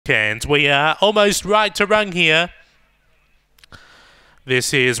Cans. We are almost right to run here.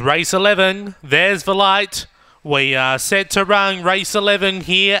 This is race 11. There's the light. We are set to run race 11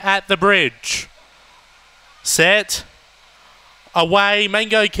 here at the bridge. Set. Away,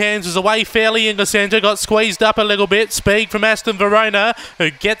 Mango Cans was away fairly in the centre, got squeezed up a little bit. Speed from Aston Verona, who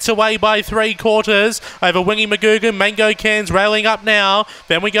gets away by 3/4 over Wingy McGugan. Mango Cans railing up now.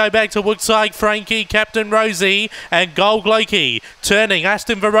 Then we go back to Woodside Frankie, Captain Rosie, and Gold Loki. Turning,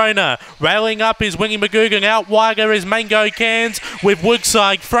 Aston Verona. Railing up is Wingy McGugan. Out wider is Mango Cans with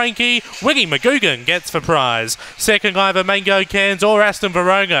Woodside Frankie. Wingy McGugan gets the prize. Second either Mango Cans or Aston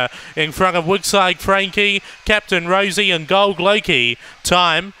Verona in front of Woodside Frankie, Captain Rosie, and Gold Loki.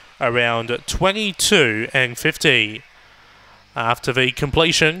 Time around 22:50 after the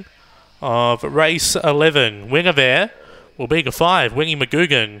completion of race 11. Winner there will be the 5, Wingy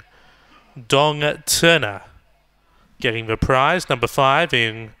McGugan, Dong Turner, getting the prize, number 5,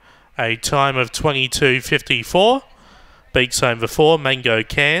 in a time of 22:54. Beats home the 4, Mango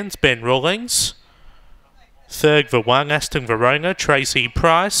Cans, Ben Rawlings. Third, the 1, Aston Verona, Tracy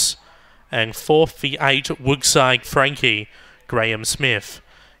Price. And fourth, the 8, Woodside Frankie, Graham Smith.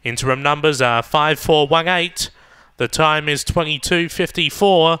 Interim numbers are 5418. The time is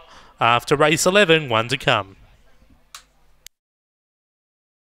 22:54 after race 11, 1 to come.